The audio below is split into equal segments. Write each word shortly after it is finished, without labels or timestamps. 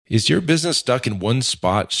Is your business stuck in one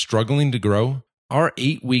spot, struggling to grow? Our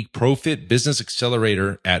 8-week ProFit Business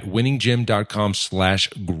Accelerator at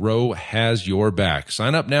winninggym.com/grow has your back.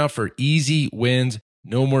 Sign up now for easy wins,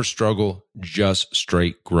 no more struggle, just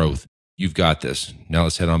straight growth. You've got this. Now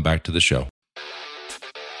let's head on back to the show.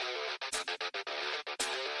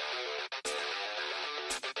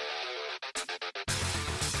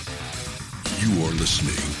 You are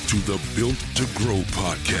listening to the Built to Grow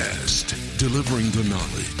podcast, delivering the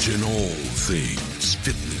knowledge in all things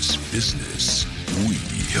fitness business. We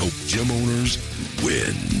help gym owners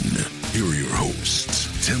win. Here are your hosts,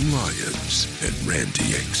 Tim Lyons and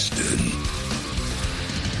Randy Engston.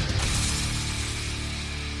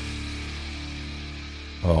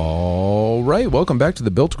 All right, welcome back to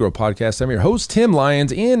the Built to Grow podcast. I'm your host, Tim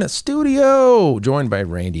Lyons, in studio, joined by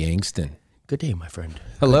Randy Engston. Good day, my friend.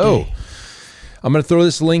 Hello. I'm going to throw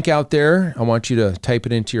this link out there. I want you to type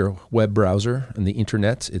it into your web browser on the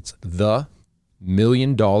internet. It's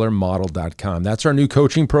themilliondollarmodel.com. That's our new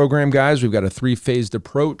coaching program, guys. We've got a 3-phased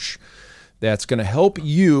approach that's going to help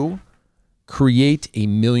you create a $1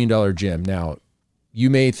 million gym. Now, you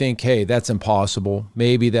may think, hey, that's impossible.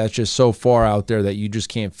 Maybe that's just so far out there that you just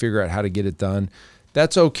can't figure out how to get it done.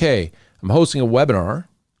 That's okay. I'm hosting a webinar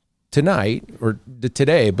tonight or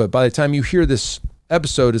today, but by the time you hear this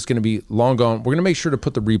episode, it's going to be long gone. We're going to make sure to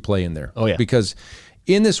put the replay in there. Oh, yeah. Because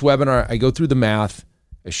in this webinar, I go through the math,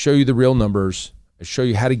 I show you the real numbers, I show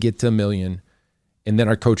you how to get to $1 million, and then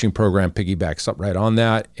our coaching program piggybacks up right on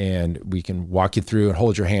that, and we can walk you through and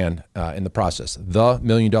hold your hand in the process.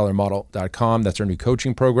 Themilliondollarmodel.com. That's our new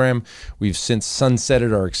coaching program. We've since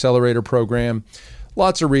sunsetted our accelerator program.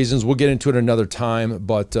 Lots of reasons. We'll get into it another time,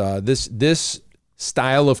 but this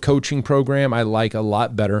style of coaching program I like a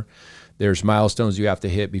lot better. There's milestones you have to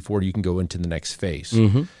hit before you can go into the next phase.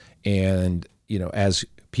 Mm-hmm. And, you know, as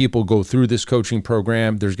people go through this coaching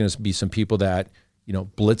program, there's going to be some people that, you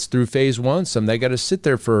know, blitz through phase one. Some they got to sit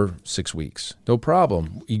there for 6 weeks. No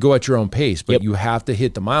problem. You go at your own pace, but you have to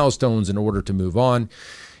hit the milestones in order to move on.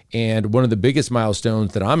 And one of the biggest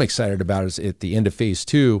milestones that I'm excited about is at the end of phase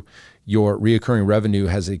 2, your reoccurring revenue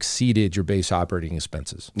has exceeded your base operating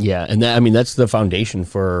expenses. Yeah, and that's the foundation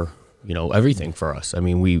for, you know, everything for us. I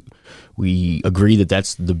mean, we agree that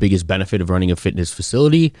that's the biggest benefit of running a fitness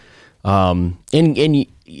facility. And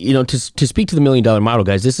you know, to speak to the $1 million model,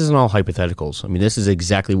 guys, this isn't all hypotheticals. I mean, this is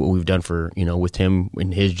exactly what we've done for, you know, with Tim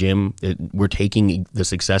in his gym. We're taking the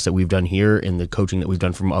success that we've done here and the coaching that we've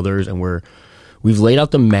done from others, and we've laid out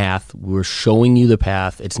the math. We're showing you the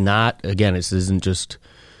path. It's not, again, this isn't just,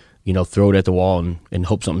 you know, throw it at the wall and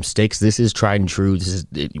hope something sticks. This is tried and true.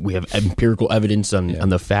 We have empirical evidence on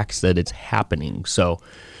the facts that it's happening. So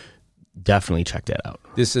definitely check that out.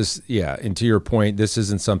 This is, and to your point, this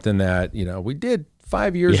isn't something that, you know, we did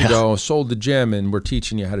 5 years ago, sold the gym, and we're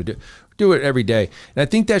teaching you how to do it every day. And I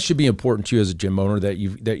think that should be important to you as a gym owner, that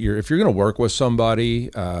you're if you're going to work with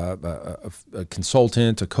somebody, a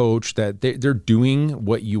consultant, a coach, that they're doing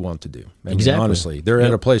what you want to do. I mean, exactly. Honestly, they're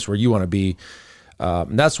at a place where you want to be.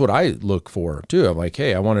 And that's what I look for too. I'm like,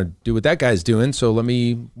 hey, I want to do what that guy's doing, so let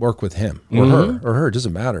me work with him or her. It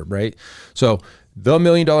doesn't matter, right? So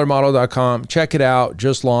themilliondollarmodel.com, check it out.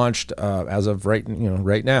 Just launched as of right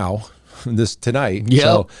now, this tonight. Yep.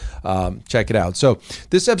 So check it out. So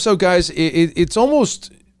this episode, guys, it's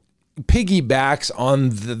almost piggybacks on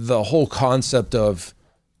the whole concept of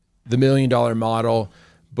the $1 million model,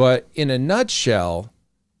 but in a nutshell.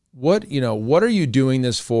 What are you doing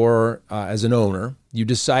this for as an owner? You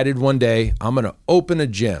decided one day, I'm going to open a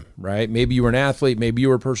gym, right? Maybe you were an athlete, maybe you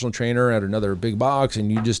were a personal trainer at another big box,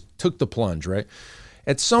 and you just took the plunge, right?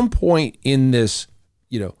 At some point in this,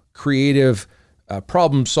 you know, creative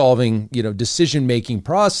problem-solving, you know, decision-making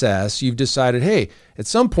process, you've decided, hey, at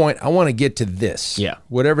some point, I want to get to this,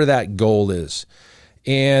 whatever that goal is.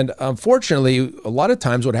 And unfortunately, a lot of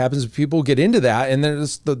times what happens is people get into that and then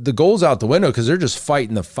the goal's out the window because they're just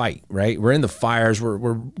fighting the fight, right? We're in the fires,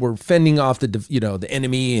 we're fending off the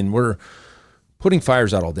enemy, and we're putting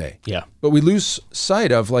fires out all day. Yeah. But we lose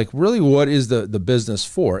sight of, like, really what is the business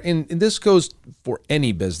for? And this goes for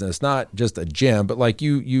any business, not just a gym, but like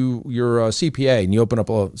you're a CPA and you open up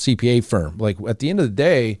a CPA firm. Like, at the end of the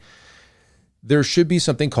day, there should be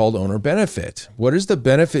something called owner benefit. What is the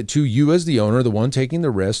benefit to you as the owner, the one taking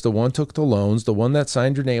the risk, the one took the loans, the one that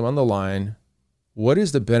signed your name on the line? What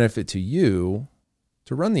is the benefit to you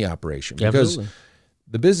to run the operation? Because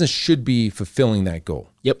the business should be fulfilling that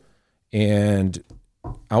goal. Yep. And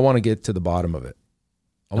I want to get to the bottom of it.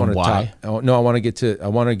 I want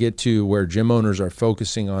to get to where gym owners are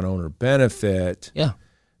focusing on owner benefit. Yeah.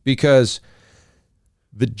 Because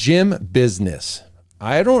the gym business,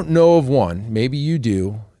 I don't know of one, maybe you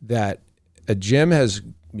do, that a gym has,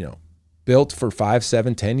 built for 5,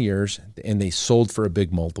 7, 10 years and they sold for a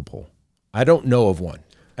big multiple. I don't know of one.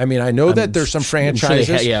 I mean, I know that there's some franchises.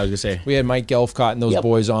 Sure I was gonna say we had Mike Gelfcott and those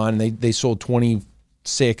boys on. They sold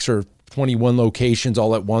 26 or 21 locations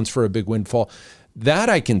all at once for a big windfall. That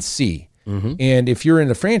I can see. And if you're in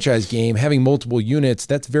a franchise game, having multiple units,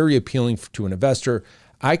 that's very appealing to an investor.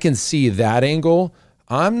 I can see that angle.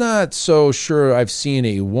 I'm not so sure I've seen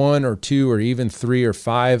a 1 or 2 or even 3 or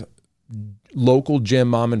 5 local gym,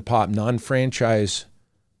 mom and pop, non-franchise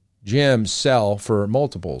gyms sell for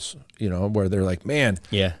multiples, where they're like, man,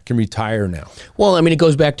 can retire now. Well, I mean, it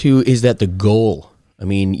goes back to, is that the goal? I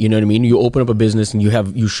mean, you know what I mean? You open up a business and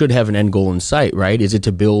you should have an end goal in sight, right? Is it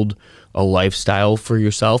to build a lifestyle for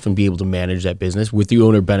yourself and be able to manage that business with the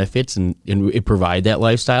owner benefits and provide that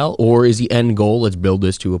lifestyle? Or is the end goal, let's build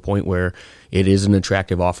this to a point where it is an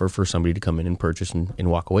attractive offer for somebody to come in and purchase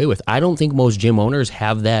and walk away with? I don't think most gym owners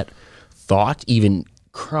have that thought even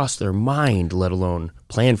cross their mind, let alone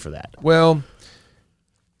plan for that. Well,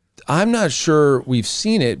 I'm not sure we've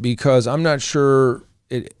seen it because I'm not sure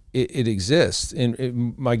it exists.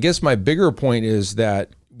 And I guess my bigger point is that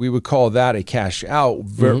we would call that a cash out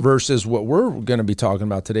versus what we're going to be talking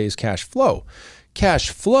about today is cash flow. Cash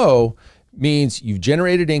flow means you've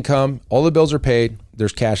generated income, all the bills are paid,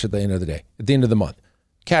 there's cash at the end of the day, at the end of the month.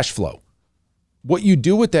 Cash flow. What you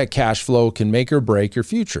do with that cash flow can make or break your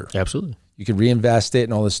future. Absolutely. You can reinvest it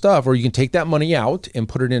and all this stuff, or you can take that money out and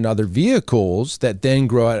put it in other vehicles that then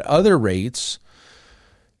grow at other rates.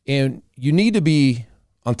 And you need to be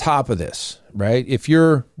on top of this, right? If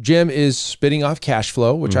your gym is spitting off cash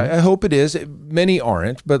flow, which I hope it is, many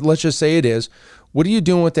aren't, but let's just say it is. What are you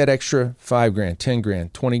doing with that extra $5,000,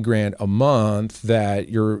 $10,000, $20,000 a month that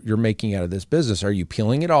you're making out of this business? Are you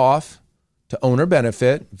peeling it off to owner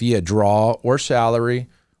benefit via draw or salary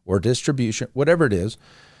or distribution, whatever it is?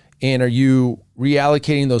 And are you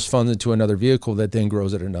reallocating those funds into another vehicle that then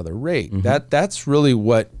grows at another rate? That's really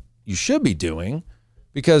what you should be doing.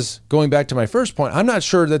 Because going back to my first point, I'm not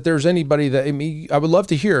sure that there's anybody that, I would love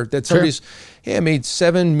to hear that somebody's, hey, I made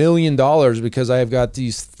 $7 million because I've got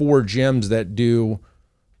these 4 gyms that do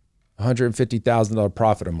 $150,000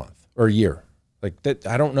 profit a month or a year. Like that,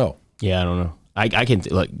 I don't know. Yeah, I don't know. I can,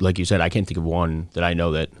 like you said, I can't think of one that I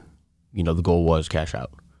know that, the goal was cash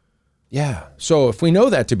out. Yeah. So if we know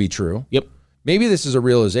that to be true, maybe this is a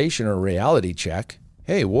realization or a reality check.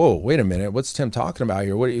 Hey, whoa, wait a minute. What's Tim talking about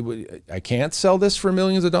here? I can't sell this for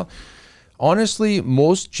millions of dollars. Honestly,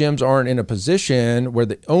 most gyms aren't in a position where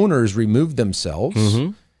the owners remove themselves.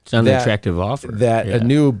 It's not an attractive offer. That a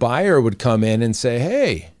new buyer would come in and say,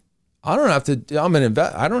 hey, I don't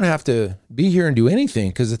have to be here and do anything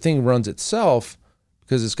because the thing runs itself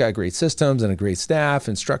because it's got great systems and a great staff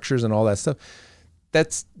and structures and all that stuff.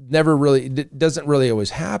 That's doesn't really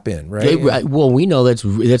always happen, right? Well, we know that's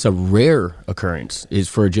a rare occurrence is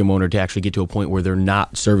for a gym owner to actually get to a point where they're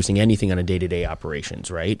not servicing anything on a day-to-day operations,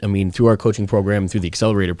 right? I mean, through our coaching program, through the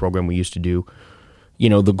accelerator program we used to do,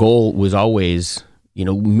 the goal was always,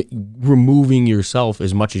 removing yourself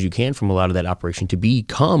as much as you can from a lot of that operation to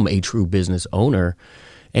become a true business owner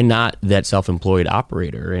and not that self-employed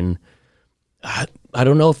operator. And I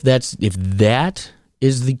don't know if that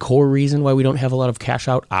is the core reason why we don't have a lot of cash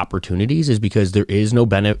out opportunities is because there is no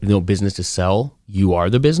business to sell. You are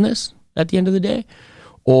the business at the end of the day.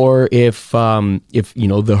 Or if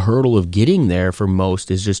the hurdle of getting there for most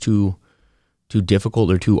is just too difficult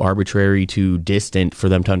or too arbitrary, too distant for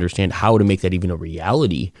them to understand how to make that even a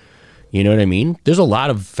reality. You know what I mean? There's a lot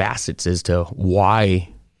of facets as to why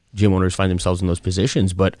gym owners find themselves in those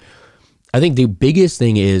positions. But I think the biggest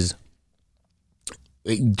thing is,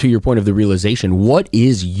 to your point of the realization, what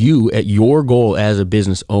is your goal as a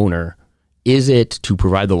business owner? Is it to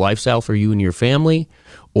provide the lifestyle for you and your family?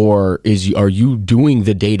 Or are you doing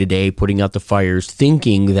the day-to-day, putting out the fires,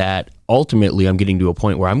 thinking that ultimately I'm getting to a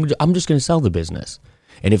point where I'm just going to sell the business?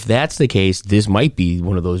 And if that's the case, this might be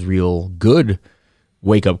one of those real good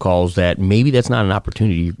wake-up calls that maybe that's not an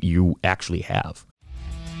opportunity you actually have.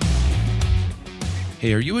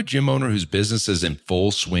 Hey, are you a gym owner whose business is in full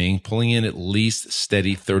swing, pulling in at least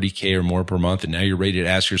steady $30K or more per month, and now you're ready to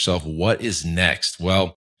ask yourself, what is next?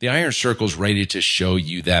 Well, the Iron Circle is ready to show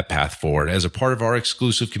you that path forward. As a part of our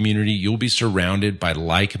exclusive community, you'll be surrounded by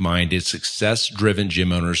like-minded, success-driven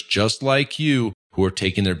gym owners just like you who are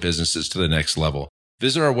taking their businesses to the next level.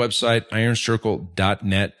 Visit our website,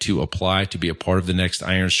 ironcircle.net, to apply to be a part of the next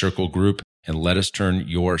Iron Circle group. And let us turn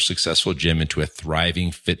your successful gym into a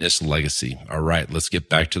thriving fitness legacy. All right, let's get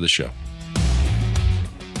back to the show.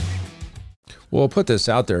 Well, put this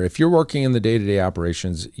out there. If you're working in the day-to-day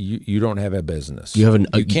operations, you don't have a business. You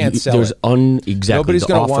can't sell there's it. Exactly. Nobody's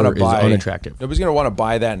going to want to buy. Unattractive. Nobody's going to want to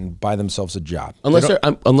buy that and buy themselves a job.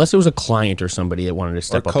 Unless there was a client or somebody that wanted to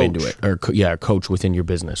step up coach. into it, or a coach within your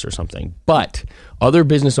business or something. But other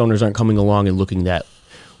business owners aren't coming along and looking at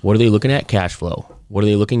what are they looking at? Cash flow. What are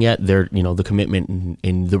they looking at? Their the commitment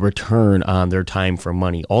and the return on their time for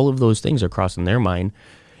money. All of those things are crossing their mind.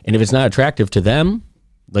 And if it's not attractive to them,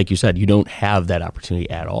 like you said, you don't have that opportunity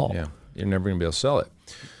at all. Yeah, you're never going to be able to sell it.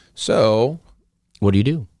 So, what do you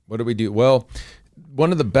do? What do we do? Well,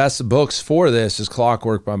 one of the best books for this is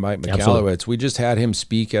Clockwork by Mike Michalowicz. Absolutely. We just had him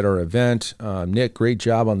speak at our event. Nick, great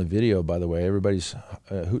job on the video, by the way. Everybody's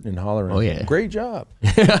hooting and hollering. Oh, yeah. Great job.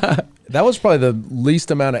 That was probably the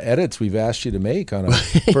least amount of edits we've asked you to make on a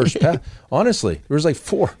first pass. Honestly, there was like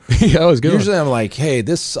 4. Yeah, that was good. Usually I'm like, hey,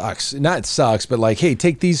 this sucks. Not it sucks, but like, hey,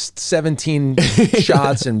 take these 17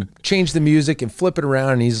 shots and change the music and flip it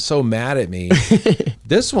around. And he's so mad at me.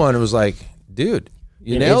 This one, it was like, dude,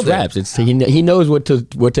 you nailed it. Raps. He knows what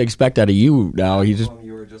to expect out of you now. He just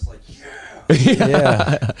You were just like,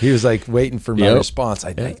 yeah. He was like waiting for my response.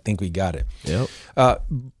 I think we got it. Yep.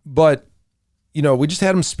 But, we just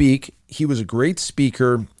had him speak. He was a great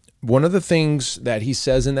speaker. One of the things that he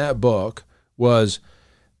says in that book was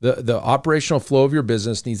the operational flow of your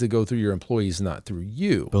business needs to go through your employees, not through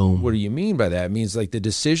you. Boom. What do you mean by that? It means like the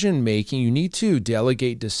decision making, you need to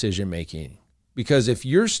delegate decision making. Because if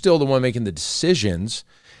you're still the one making the decisions,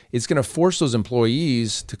 it's going to force those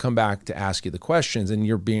employees to come back to ask you the questions, and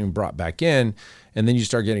you're being brought back in, and then you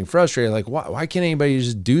start getting frustrated. Like, why can't anybody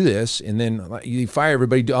just do this? And then you fire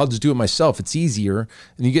everybody. I'll just do it myself. It's easier.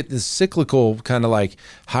 And you get this cyclical kind of like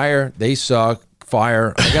hire, they suck,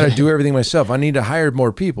 fire. I got to do everything myself. I need to hire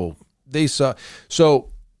more people. They suck. So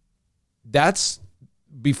that's,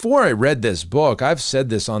 before I read this book, I've said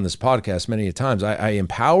this on this podcast many times. I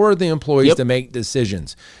empower the employees to make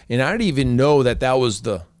decisions. And I didn't even know that was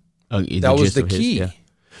the key. Yeah.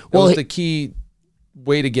 Well, was the key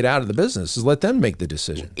way to get out of the business is let them make the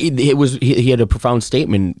decision. He had a profound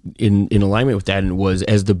statement in alignment with that, and it was,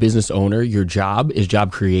 as the business owner, your job is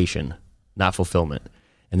job creation, not fulfillment.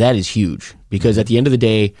 And that is huge, because at the end of the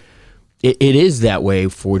day, it is that way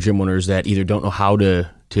for gym owners that either don't know how to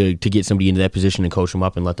get somebody into that position and coach them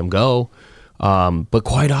up and let them go. But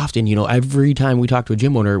quite often, every time we talk to a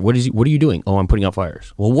gym owner, what are you doing? Oh, I'm putting out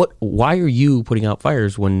fires. Well, why are you putting out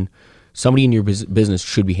fires when somebody in your business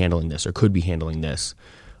should be handling this or could be handling this?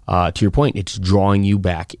 To your point, it's drawing you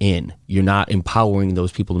back in. You're not empowering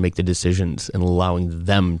those people to make the decisions and allowing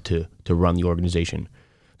them to run the organization.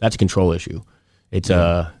 That's a control issue. It's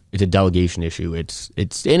a delegation issue.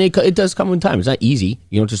 It does come with time. It's not easy.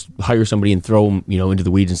 You don't just hire somebody and throw them, into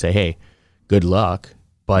the weeds and say, hey, good luck.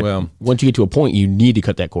 But once you get to a point, you need to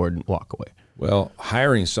cut that cord and walk away. Well,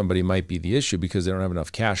 hiring somebody might be the issue because they don't have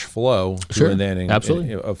enough cash flow Sure,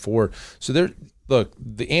 absolutely. Afford. So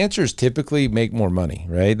the answers typically make more money,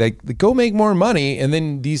 right? Like, go make more money, and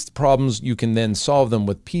then these problems, you can then solve them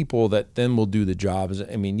with people that then will do the jobs.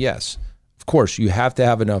 I mean, yes, of course, you have to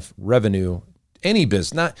have enough revenue. Any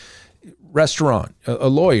business, not restaurant, a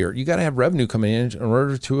lawyer, you got to have revenue coming in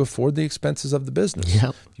order to afford the expenses of the business.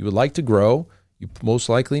 Yep. If you would like to grow, you most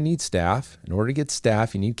likely need staff. In order to get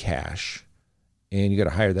staff, you need cash, and you got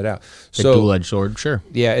to hire that out. So dual-edged sword, sure.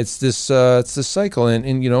 Yeah, it's this cycle, and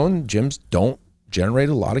gyms don't generate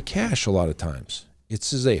a lot of cash a lot of times.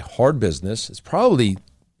 It's a hard business. It's probably,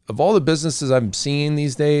 of all the businesses I'm seeing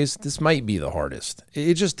these days, this might be the hardest.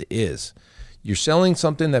 It just is. You're selling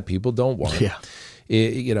something that people don't want.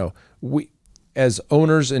 Yeah. We, as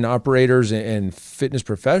owners and operators and fitness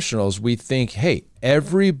professionals, we think, hey,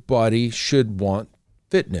 everybody should want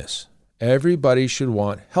fitness. Everybody should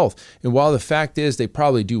want health. And while the fact is they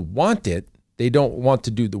probably do want it, they don't want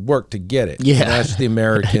to do the work to get it. Yeah. And that's the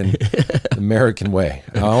American way.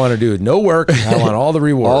 I want to do no work. I want all the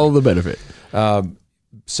reward. All the benefit.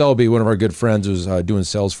 Selby, one of our good friends, was doing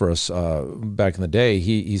sales for us back in the day.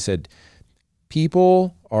 He said,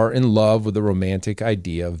 people are in love with the romantic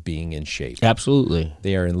idea of being in shape. Absolutely.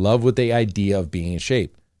 They are in love with the idea of being in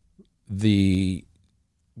shape. The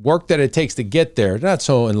work that it takes to get there, they're not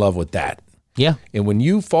so in love with that. Yeah. And when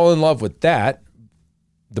you fall in love with that,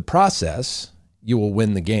 the process, you will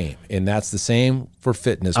win the game. And that's the same for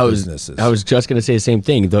fitness businesses. I was just going to say the same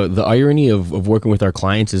thing. The irony of working with our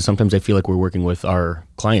clients is sometimes I feel like we're working with our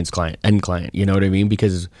client's end client. You know what I mean?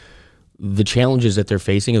 Because the challenges that they're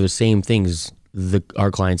facing are the same things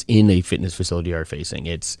our clients in a fitness facility are facing.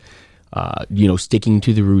 It's sticking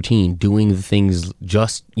to the routine, doing the things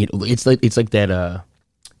it's like that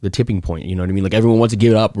the tipping point, you know what I mean? Like, everyone wants to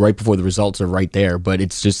give it up right before the results are right there, but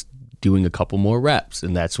it's just doing a couple more reps,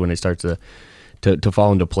 and that's when it starts to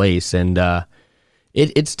fall into place. And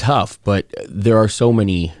it's tough, but there are so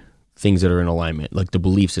many things that are in alignment, like the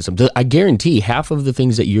belief system. I guarantee half of the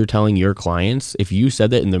things that you're telling your clients, if you said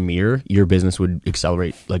that in the mirror, your business would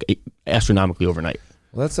accelerate like astronomically overnight.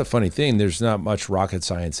 Well, that's the funny thing. There's not much rocket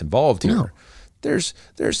science involved here. No. There's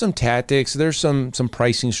some tactics. There's some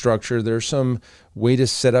pricing structure. There's some way to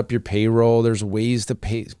set up your payroll. There's ways to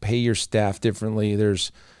pay your staff differently.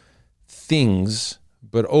 There's things,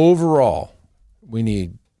 but overall, we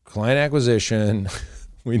need client acquisition.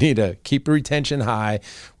 We need to keep retention high.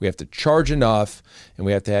 We have to charge enough, and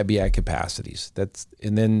we have to be at capacities.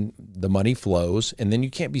 And then the money flows, and then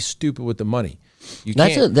you can't be stupid with the money.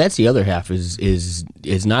 That's the other half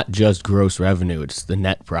is not just gross revenue; it's the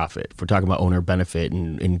net profit. If we're talking about owner benefit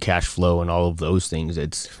and cash flow and all of those things,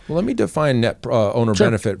 well. Let me define net owner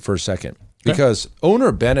benefit for a second, because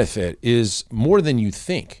owner benefit is more than you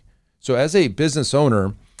think. So, as a business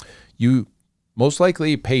owner, you most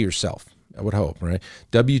likely pay yourself. I would hope, right?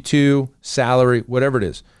 W-2, salary, whatever it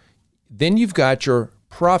is. Then you've got your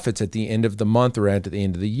profits at the end of the month or at the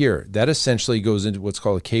end of the year. That essentially goes into what's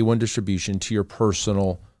called a K-1 distribution to your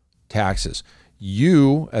personal taxes.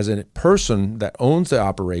 You, as a person that owns the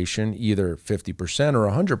operation, either 50% or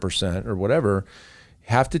 100% or whatever,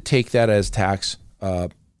 have to take that as tax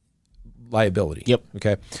liability. Yep.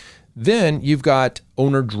 Okay. Then you've got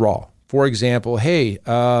owner draw. For example, hey,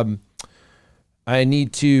 I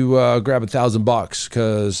need to grab $1,000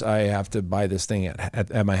 because I have to buy this thing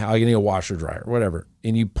at my house. I need a washer dryer, whatever.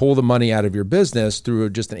 And you pull the money out of your business through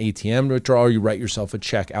just an ATM withdrawal, or you write yourself a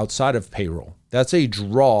check outside of payroll. That's a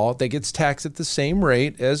draw that gets taxed at the same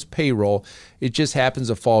rate as payroll. It just happens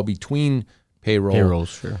to fall between payrolls,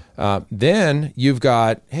 sure. Then you've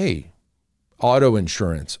got, hey, auto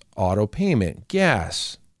insurance, auto payment,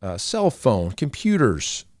 gas, cell phone,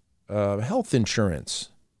 computers, health insurance.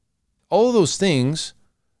 All of those things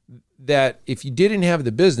that if you didn't have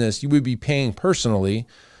the business, you would be paying personally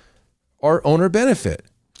are owner benefit.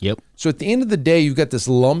 Yep. So at the end of the day, you've got this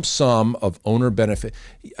lump sum of owner benefit.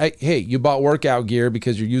 Hey, you bought workout gear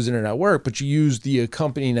because you're using it at work, but you use the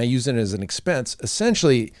company and I use it as an expense.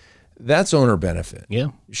 Essentially, that's owner benefit. Yeah.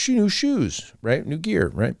 New shoes, right? New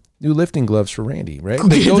gear, right? New lifting gloves for Randy, right?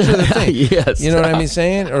 Like those are the things. Yes. You know what I mean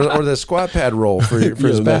saying? Or the squat pad roll for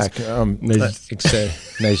his back. Nice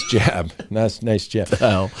jab. Nice jab.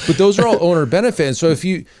 But those are all owner benefit. And so if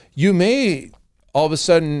you may all of a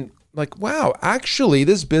sudden like, wow, actually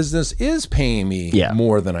this business is paying me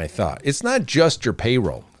more than I thought. It's not just your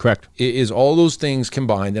payroll. Correct. It is all those things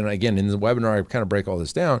combined. And again, in the webinar, I kind of break all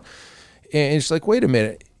this down. And it's like, wait a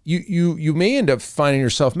minute. You may end up finding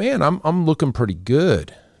yourself, man, I'm looking pretty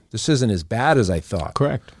good. This isn't as bad as I thought.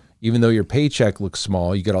 Correct. Even though your paycheck looks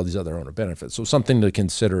small, you get all these other owner benefits. So something to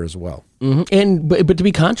consider as well. Mm-hmm. But to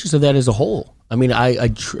be conscious of that as a whole. I mean, I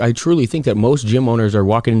truly think that most gym owners are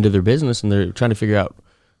walking into their business and they're trying to figure out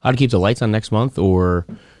how to keep the lights on next month, or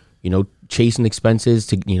chasing expenses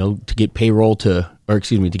to get payroll to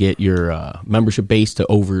get your membership base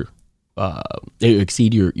to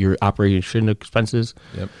exceed your operation expenses.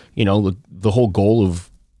 Yep. The whole goal of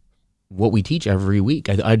what we teach every week.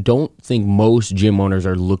 I don't think most gym owners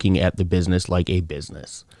are looking at the business like a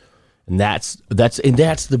business, and that's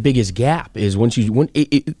the biggest gap. Is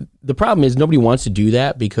the problem is nobody wants to do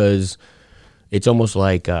that because it's almost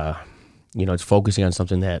like it's focusing on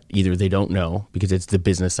something that either they don't know because it's the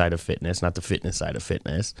business side of fitness, not the fitness side of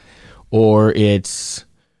fitness, or it's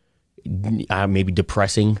maybe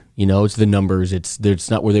depressing. It's the numbers. It's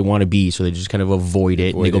not where they want to be, so they just kind of avoid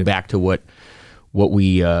it and they go back to what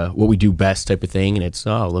we do best type of thing, and it's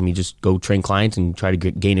let me just go train clients and try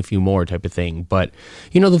to gain a few more type of thing. But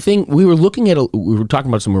the thing we were looking at, we were talking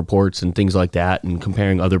about some reports and things like that, and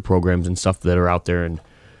comparing other programs and stuff that are out there, and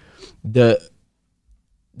the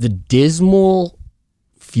dismal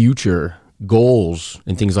future goals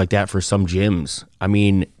and things like that for some gyms. I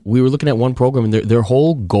mean, we were looking at one program, and their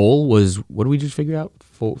whole goal was, what did we just figure out?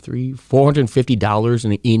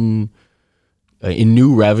 $450 in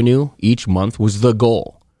new revenue each month was the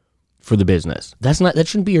goal for the business. That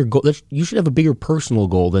shouldn't be your goal. You should have a bigger personal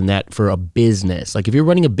goal than that for a business. Like if you're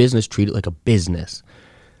running a business, treat it like a business.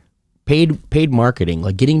 Paid marketing,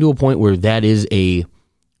 like getting to a point where it's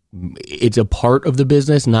a part of the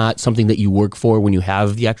business, not something that you work for when you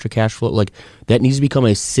have the extra cash flow. Like that needs to become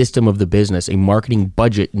a system of the business. A marketing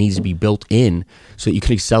budget needs to be built in so that you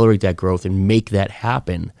can accelerate that growth and make that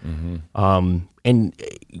happen. Mm-hmm. And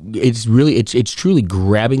it's truly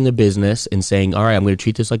grabbing the business and saying, all right, I'm going to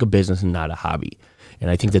treat this like a business and not a hobby. And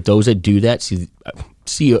I think that those that do that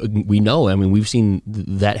know, I mean, we've seen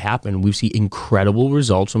that happen. We've seen incredible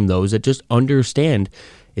results from those that just understand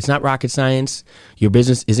it's not rocket science. Your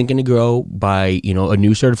business isn't going to grow by, a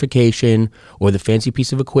new certification or the fancy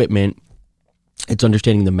piece of equipment. It's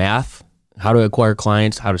understanding the math, how to acquire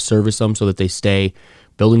clients, how to service them so that they stay,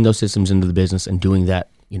 building those systems into the business and doing that,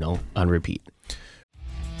 on repeat.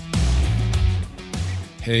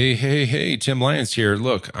 Hey, Tim Lyons here.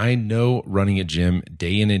 Look, I know running a gym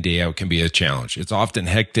day in and day out can be a challenge. It's often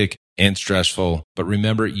hectic and stressful, but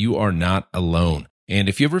remember, you are not alone. And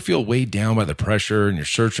if you ever feel weighed down by the pressure and you're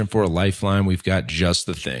searching for a lifeline, we've got just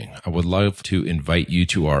the thing. I would love to invite you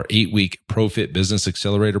to our 8-week ProFit Business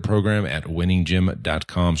Accelerator program at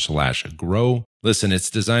winninggym.com/grow. Listen, it's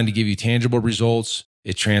designed to give you tangible results.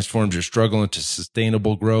 It transforms your struggle into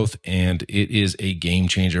sustainable growth, and it is a game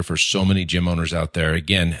changer for so many gym owners out there.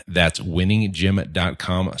 Again, that's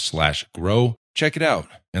winninggym.com/grow. Check it out,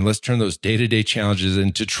 and let's turn those day-to-day challenges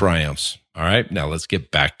into triumphs. All right, now let's get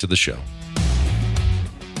back to the show.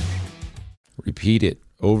 Repeat it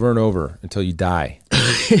over and over until you die.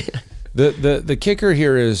 The kicker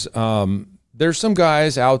here is there's some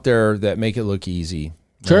guys out there that make it look easy.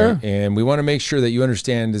 Sure. Right? And we want to make sure that you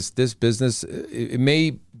understand this business, it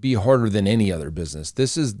may be harder than any other business.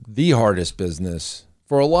 This is the hardest business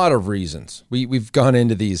for a lot of reasons. We've gone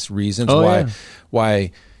into these reasons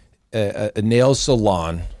why a nail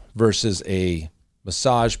salon versus a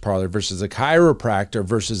massage parlor versus a chiropractor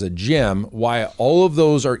versus a gym, why all of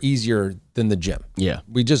those are easier than the gym. Yeah.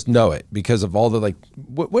 We just know it because of all the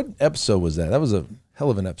what episode was that? That was a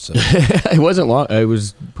hell of an episode. It wasn't long. It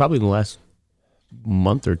was probably the last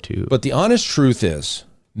month or two. But the honest truth is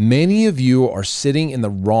many of you are sitting in the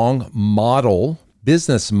wrong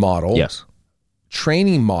business model, yes,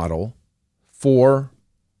 training model for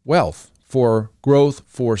wealth, for growth,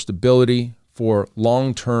 for stability, for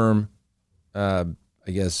long-term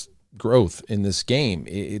growth in this game.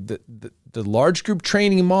 The large group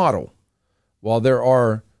training model, while there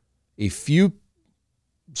are a few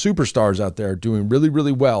superstars out there doing really,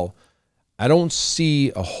 really well, I don't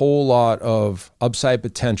see a whole lot of upside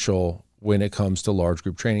potential when it comes to large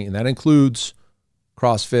group training. And that includes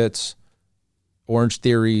CrossFits, Orange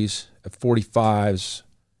Theories, F45s,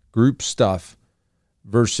 group stuff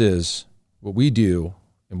versus what we do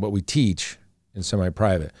and what we teach in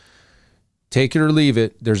semi-private. Take it or leave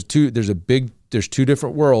it. There's two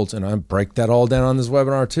different worlds, and I break that all down on this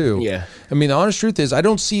webinar too. Yeah. I mean, the honest truth is I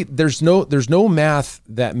don't see there's no math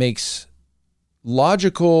that makes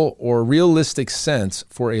logical or realistic sense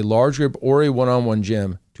for a large group or a one-on-one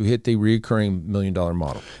gym to hit the recurring $1 million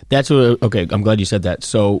model. That's okay, I'm glad you said that.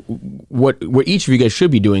 So what each of you guys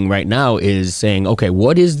should be doing right now is saying, okay,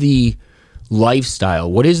 what is the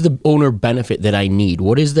lifestyle? What is the owner benefit that I need?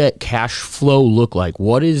 What does that cash flow look like?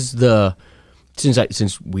 What is the,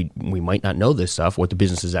 since we might not know this stuff, what the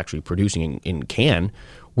business is actually producing in can,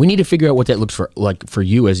 we need to figure out what that looks like for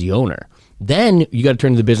you as the owner. Then you got to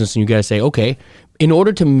turn to the business and you got to say, okay, in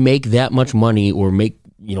order to make that much money or make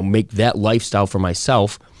that lifestyle for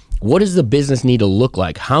myself, what does the business need to look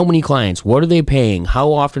like? How many clients? What are they paying?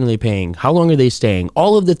 How often are they paying? How long are they staying?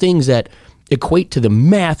 All of the things that equate to the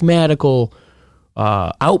mathematical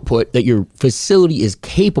output that your facility is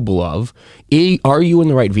capable of. Are you in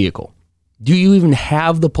the right vehicle? Do you even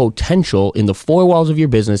have the potential in the four walls of your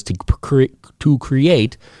business to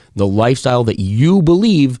create the lifestyle that you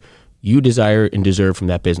believe you desire and deserve from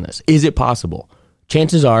that business? Is it possible?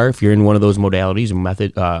 Chances are, if you're in one of those modalities and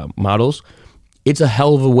models, it's a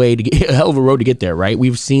hell of a road to get there, right?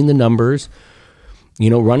 We've seen the numbers.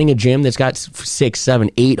 Running a gym that's got 600,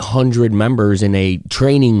 700, 800 members in a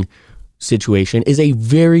training situation is a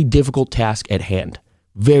very difficult task at hand.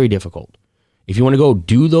 Very difficult. If you want to go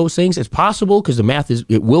do those things, it's possible because the math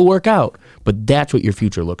it will work out, but that's what your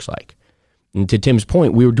future looks like. And to Tim's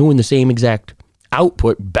point, we were doing the same exact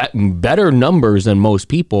output, better numbers than most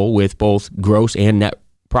people with both gross and net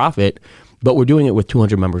profit, but we're doing it with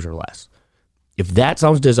 200 members or less. If that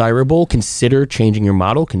sounds desirable, consider changing your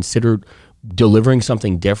model, consider delivering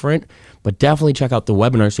something different, but definitely check out the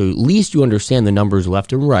webinar so at least you understand the numbers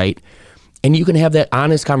left and right, and you can have that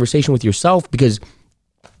honest conversation with yourself, because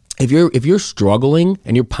if you're struggling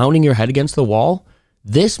and you're pounding your head against the wall,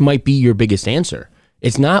 this might be your biggest answer.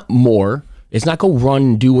 It's not more. It's not go run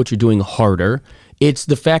and do what you're doing harder. It's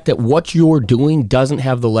the fact that what you're doing doesn't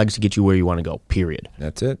have the legs to get you where you want to go, period.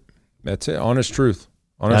 That's it. Honest truth.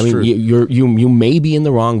 You may be in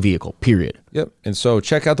the wrong vehicle, period. Yep. And so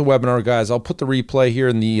check out the webinar, guys. I'll put the replay here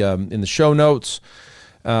in the show notes.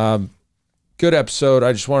 Good episode.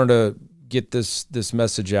 I just wanted to get this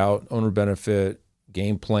message out. Owner benefit,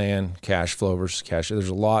 game plan, cash flow versus cash. There was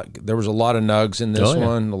a lot of nugs in this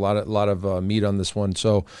one, a lot of meat on this one.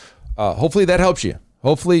 So hopefully that helps you.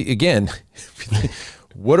 Hopefully, again,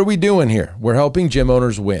 what are we doing here? We're helping gym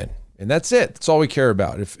owners win. And that's it. That's all we care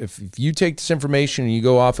about. If you take this information and you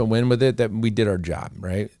go off and win with it, that we did our job,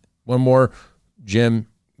 right? One more gym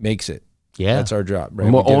makes it. Yeah. That's our job, right?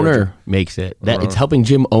 One more owner makes it. It's helping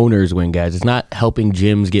gym owners win, guys. It's not helping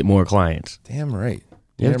gyms get more clients. Damn right.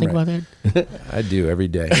 You ever think about that? I do every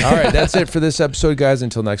day. All right, that's it for this episode, guys.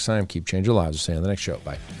 Until next time, keep changing lives. We'll see you on the next show.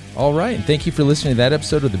 Bye. All right, and thank you for listening to that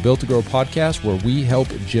episode of the Built to Grow podcast, where we help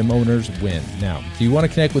gym owners win. Now, do you want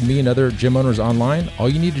to connect with me and other gym owners online? All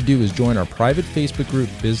you need to do is join our private Facebook group,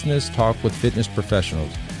 Business Talk with Fitness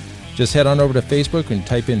Professionals. Just head on over to Facebook and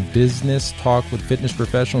type in Business Talk with Fitness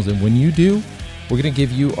Professionals, and when you do, we're going to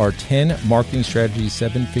give you our 10 marketing strategies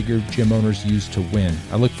 7-figure gym owners use to win.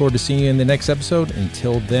 I look forward to seeing you in the next episode.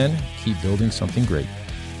 Until then, keep building something great.